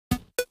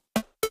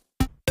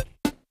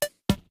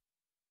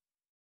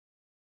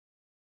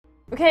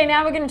Okay,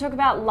 now we're going to talk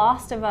about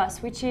Last of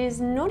Us, which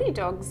is Naughty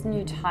Dog's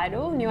new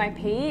title, new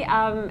IP.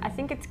 I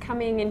think it's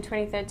coming in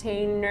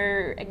 2013,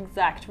 no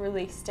exact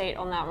release date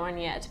on that one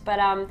yet. But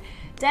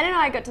Dan and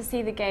I got to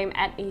see the game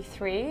at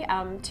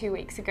E3 2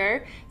 weeks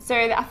ago. So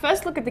our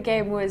first look at the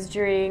game was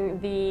during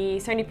the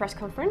Sony press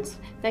conference.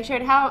 They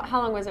showed how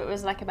long was it? It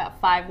was like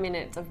about 5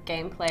 minutes of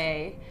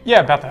gameplay.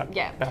 Yeah, about that.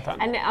 Yeah, about that.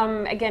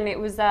 And again, it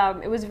was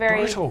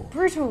very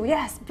brutal.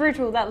 Yes,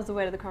 brutal. That was the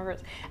word of the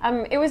conference.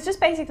 It was just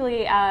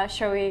basically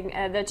showing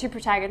the two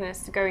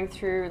protagonists going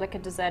through like a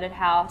deserted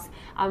house,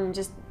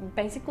 just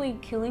basically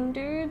killing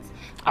dudes.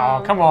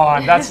 Oh, come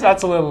on, that's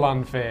a little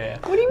unfair.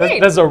 What do you mean?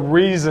 There's a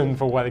reason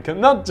for why they kill,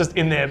 not just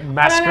in their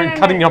massacring,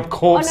 cutting up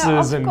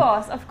corpses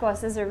Of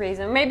course, there's a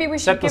reason. Maybe we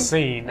should set the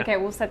scene. Okay,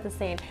 we'll set the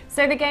scene.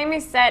 So the game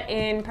is set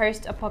in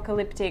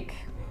post-apocalyptic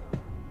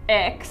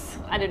X.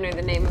 I don't know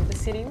the name of the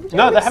city.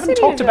 No, they haven't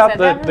talked about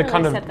the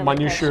kind of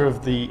minutiae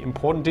of the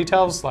important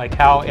details, like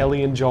how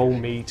Ellie and Joel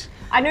meet.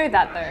 I know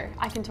that though.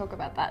 I can talk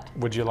about that.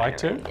 Would you like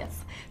to?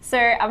 Yes. So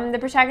the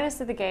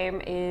protagonist of the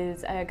game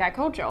is a guy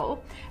called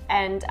Joel,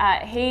 and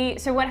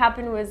so what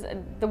happened was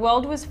the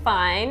world was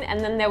fine, and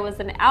then there was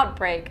an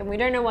outbreak, and we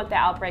don't know what the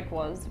outbreak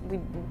was.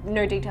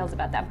 No details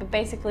about that, but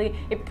basically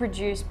it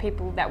produced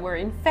people that were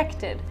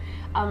infected.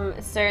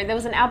 So there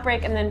was an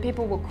outbreak, and then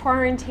people were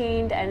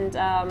quarantined, and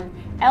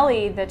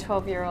Ellie, the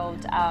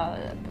 12-year-old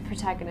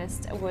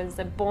protagonist, was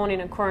born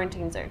in a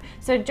quarantine zone.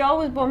 So Joel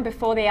was born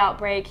before the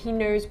outbreak. He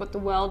knows what the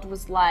world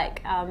was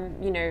like,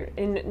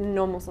 in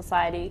normal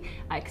society,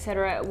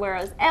 etc.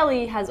 Whereas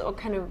Ellie has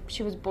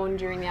she was born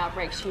during the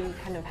outbreak. She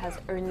kind of has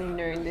only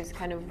known this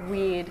kind of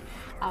weird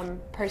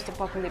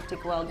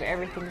post-apocalyptic world where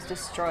everything's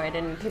destroyed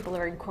and people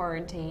are in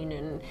quarantine,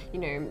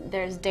 and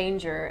there's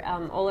danger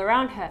all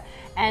around her.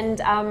 And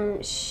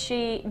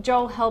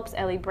Joel helps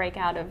Ellie break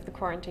out of the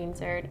quarantine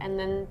zone, and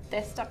then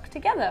they're stuck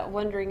together,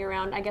 wandering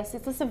around. I guess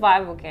it's a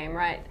survival game,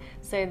 right?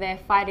 So they're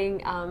fighting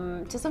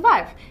to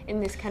survive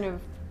in this kind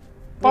of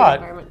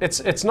environment.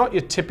 It's not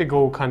your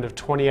typical kind of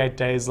 28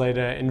 days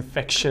later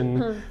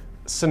infection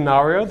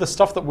scenario. The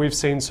stuff that we've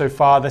seen so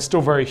far, they're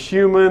still very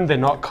human. They're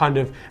not kind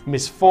of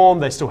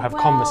misformed. They still have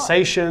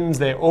conversations.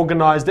 They're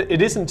organized.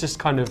 It isn't just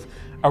kind of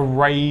a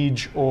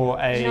rage or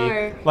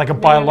a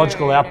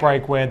biological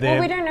outbreak where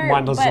they're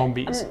mindless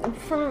zombies.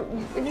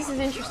 This is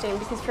interesting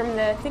because from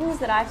the things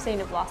that I've seen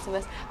of Last of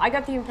Us, I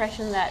got the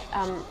impression that,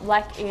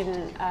 like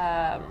in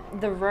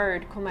The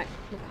Road, Cormac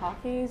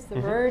McCarthy's The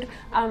Road,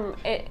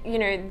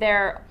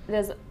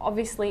 there's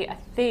obviously a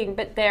thing,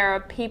 but there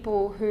are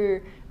people who,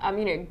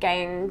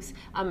 gangs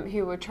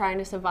who are trying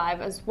to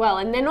survive as well,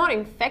 and they're not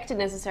infected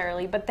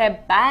necessarily, but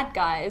they're bad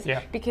guys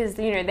because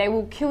they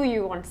will kill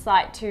you on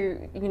sight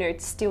to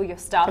steal your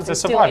stuff and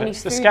steal any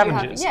food you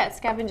have. Yeah,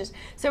 scavengers.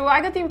 So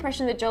I got the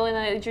impression that Joel and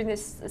I, during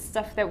this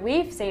stuff that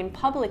we've seen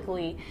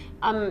publicly,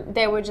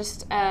 they were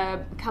just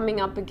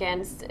coming up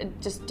against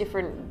just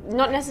different,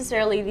 not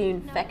necessarily the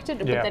infected,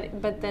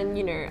 but then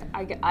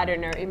I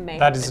don't know, it may.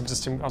 That is a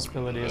distinct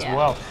possibility as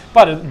well.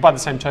 But by the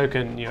same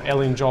token,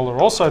 Ellie and Joel are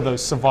also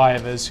those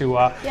survivors who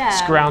are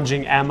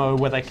scrounging ammo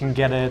where they can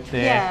get it.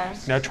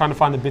 They're trying to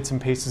find the bits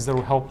and pieces that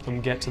will help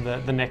them get to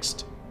the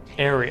next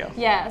area.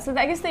 Yeah, so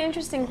I guess the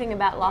interesting thing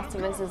about Last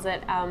of Us is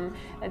that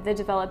the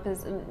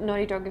developers,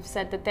 Naughty Dog, have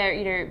said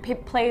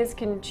that players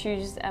can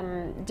choose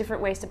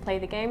different ways to play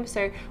the game.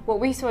 So what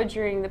we saw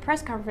during the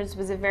press conference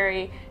was a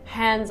very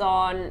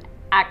hands-on,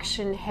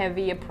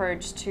 action-heavy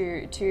approach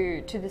to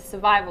the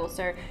survival.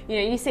 So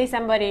you see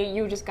somebody,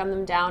 you'll just gun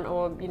them down,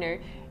 or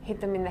hit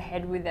them in the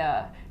head with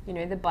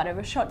the butt of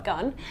a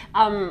shotgun,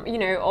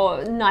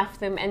 or knife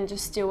them and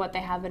just steal what they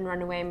have and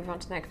run away and move on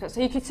to the next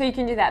person. So you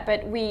can do that.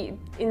 But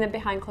in the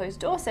behind closed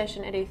door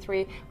session at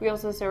E3, we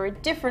also saw a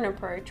different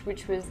approach,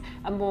 which was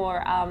a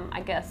more,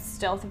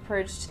 stealth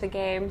approach to the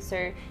game.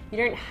 So you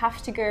don't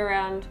have to go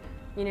around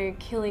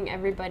killing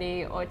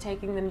everybody or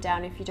taking them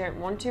down if you don't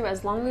want to.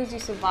 As long as you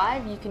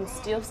survive, you can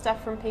steal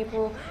stuff from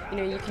people.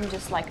 You can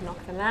just knock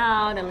them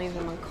out and leave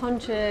them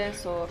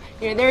unconscious, or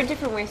there are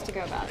different ways to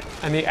go about it.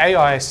 And the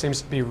AI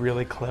seems to be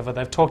really clever.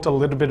 They've talked a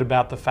little bit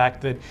about the fact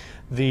that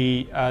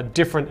the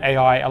different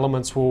AI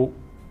elements will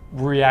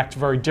react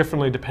very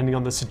differently depending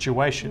on the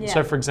situation.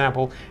 So, for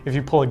example, if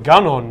you pull a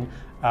gun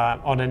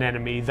on an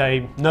enemy,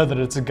 they know that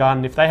it's a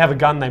gun. If they have a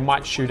gun, they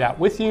might shoot out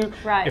with you.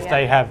 If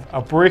they have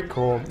a brick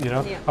or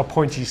a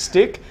pointy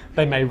stick,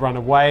 they may run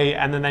away,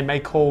 and then they may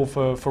call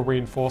for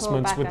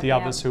reinforcements with the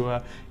others who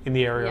are in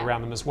the area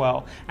around them as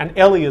well. And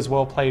Ellie as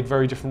well played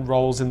very different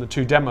roles in the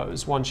two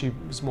demos. One, she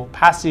was more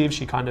passive.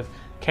 She kind of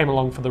came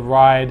along for the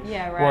ride,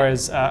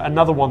 whereas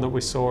another one that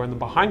we saw in the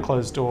behind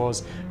closed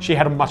doors, she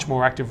had a much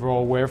more active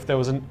role where if there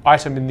was an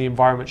item in the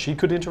environment she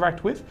could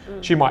interact with,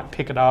 she might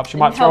pick it up, she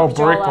might throw a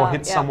brick or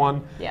hit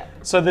someone.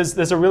 So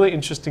there's a really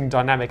interesting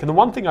dynamic. And the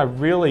one thing I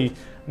really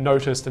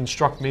noticed and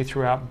struck me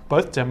throughout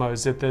both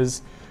demos that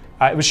there's,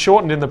 it was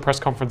shortened in the press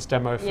conference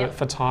demo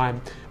for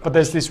time, but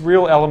there's this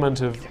real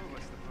element of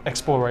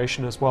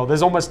exploration as well.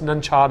 There's almost an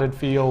Uncharted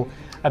feel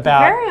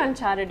about. Very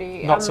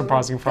Uncharted-y. Not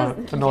surprising for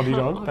Naughty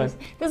Dog, but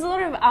there's a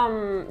lot of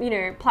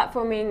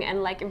platforming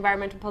and like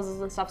environmental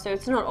puzzles and stuff. So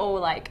it's not all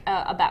like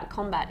about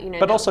combat,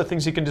 But also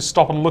things you can just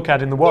stop and look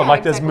at in the world. Yeah, like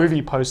exactly. there's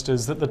movie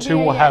posters that the two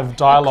will have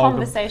dialogue. A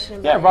conversation.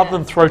 About, rather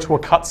than throw to a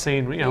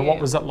cutscene. What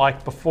was it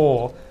like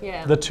before?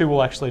 Yeah. The two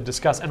will actually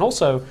discuss. And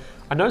also,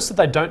 I noticed that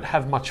they don't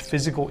have much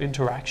physical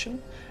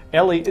interaction.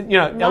 Ellie,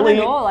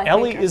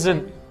 Ellie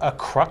isn't a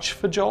crutch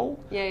for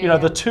Joel.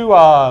 The two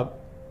are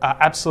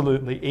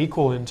absolutely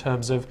equal in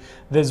terms of.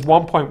 There's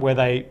one point where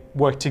they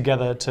work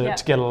together to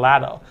get a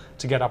ladder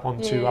to get up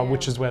onto,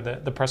 which is where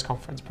the press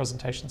conference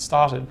presentation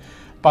started.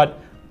 But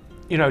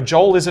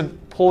Joel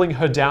isn't pulling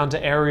her down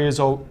to areas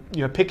or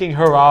picking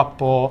her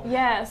up or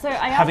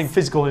having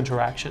physical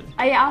interaction.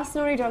 I asked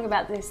Naughty Dog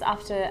about this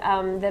after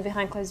the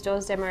behind closed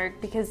doors demo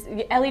because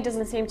Ellie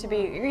doesn't seem to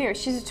be,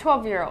 she's a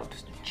 12-year-old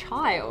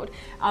child,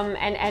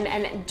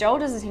 and Joel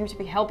doesn't seem to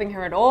be helping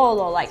her at all,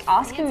 or like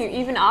asking,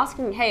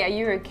 hey, are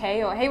you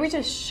okay, or hey, we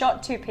just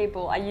shot 2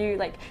 people, are you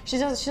like,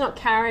 she's not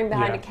cowering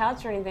behind a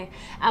couch or anything,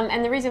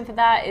 and the reason for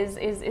that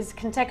is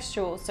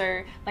contextual.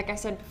 So like I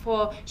said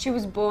before, she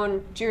was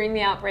born during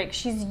the outbreak.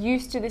 She's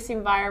used to this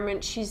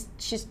environment. She's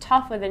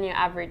tougher than your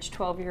average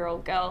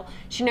 12-year-old girl.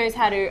 She knows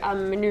how to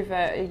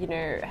maneuver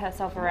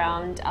herself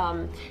around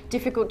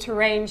difficult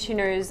terrain. She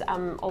knows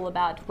all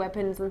about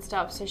weapons and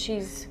stuff, so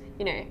she's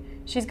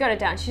got it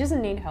down. She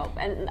doesn't need help,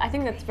 and I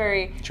think that's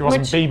She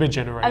wasn't Bieber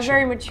generation. A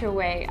very mature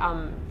way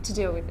to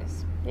deal with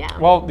this. Yeah.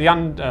 Well, the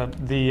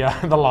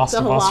Last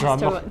of Us,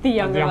 the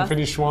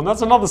unfinished one.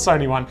 That's another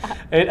Sony one.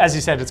 As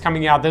you said, it's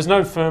coming out. There's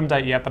no firm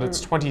date yet, but it's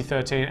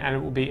 2013, and it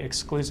will be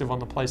exclusive on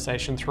the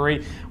PlayStation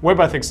 3. We're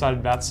both excited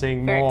about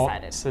seeing more.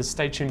 Excited. So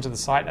stay tuned to the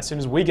site. As soon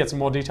as we get some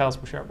more details,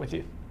 we'll share it with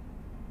you.